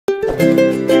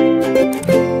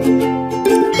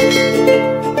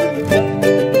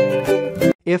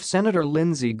If Senator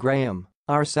Lindsey Graham,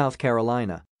 our South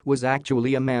Carolina, was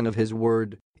actually a man of his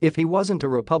word, if he wasn't a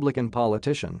Republican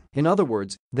politician, in other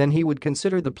words, then he would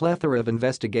consider the plethora of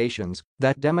investigations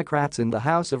that Democrats in the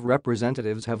House of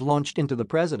Representatives have launched into the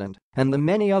president and the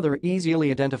many other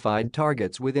easily identified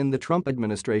targets within the Trump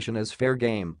administration as fair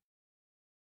game.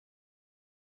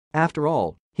 After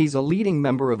all, he's a leading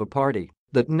member of a party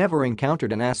that never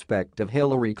encountered an aspect of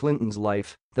Hillary Clinton's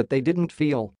life that they didn't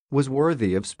feel was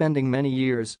worthy of spending many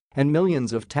years and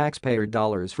millions of taxpayer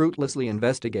dollars fruitlessly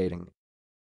investigating.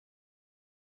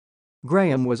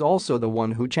 Graham was also the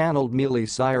one who channeled Miley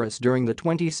Cyrus during the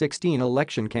 2016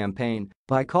 election campaign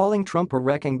by calling Trump a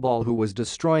wrecking ball who was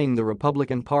destroying the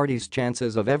Republican Party's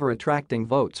chances of ever attracting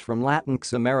votes from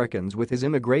Latinx Americans with his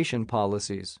immigration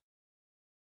policies.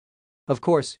 Of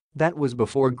course, that was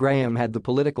before Graham had the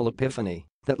political epiphany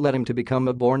that led him to become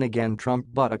a born-again Trump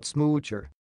buttock smoocher.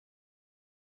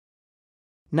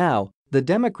 Now, the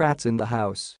Democrats in the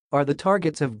House are the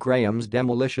targets of Graham's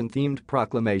demolition-themed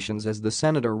proclamations as the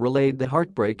senator relayed the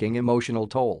heartbreaking emotional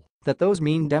toll that those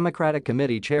mean Democratic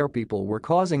committee chairpeople were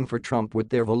causing for Trump with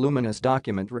their voluminous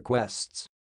document requests.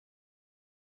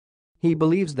 He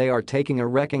believes they are taking a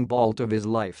wrecking ball to his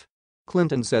life.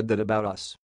 Clinton said that about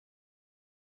us.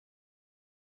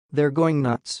 They're going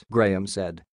nuts, Graham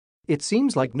said. It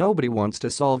seems like nobody wants to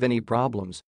solve any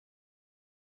problems.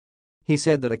 He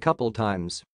said that a couple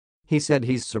times. He said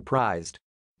he's surprised.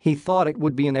 He thought it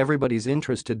would be in everybody's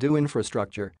interest to do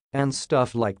infrastructure and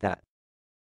stuff like that.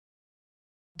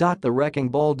 The wrecking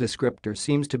ball descriptor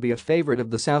seems to be a favorite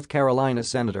of the South Carolina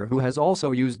senator who has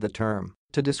also used the term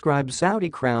to describe Saudi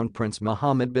Crown Prince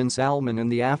Mohammed bin Salman in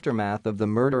the aftermath of the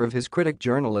murder of his critic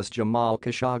journalist Jamal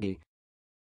Khashoggi.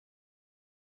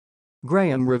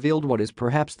 Graham revealed what is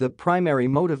perhaps the primary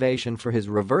motivation for his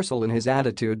reversal in his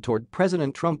attitude toward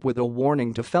President Trump with a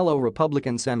warning to fellow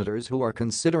Republican senators who are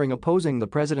considering opposing the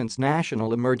president's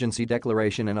national emergency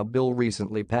declaration in a bill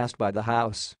recently passed by the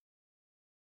House.